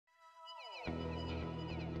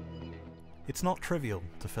It's not trivial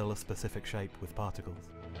to fill a specific shape with particles.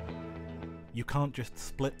 You can't just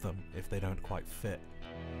split them if they don't quite fit.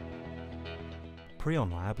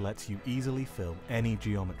 PreonLab lets you easily fill any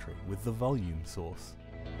geometry with the volume source.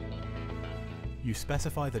 You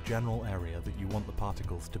specify the general area that you want the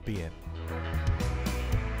particles to be in.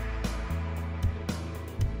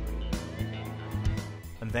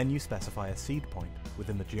 And then you specify a seed point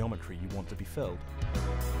within the geometry you want to be filled.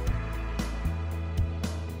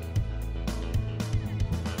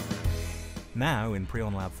 Now, in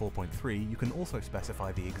PreonLab 4.3, you can also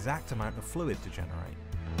specify the exact amount of fluid to generate.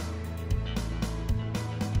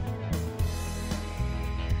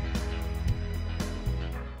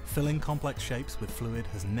 Filling complex shapes with fluid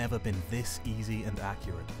has never been this easy and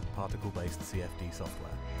accurate in particle-based CFD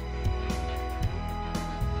software.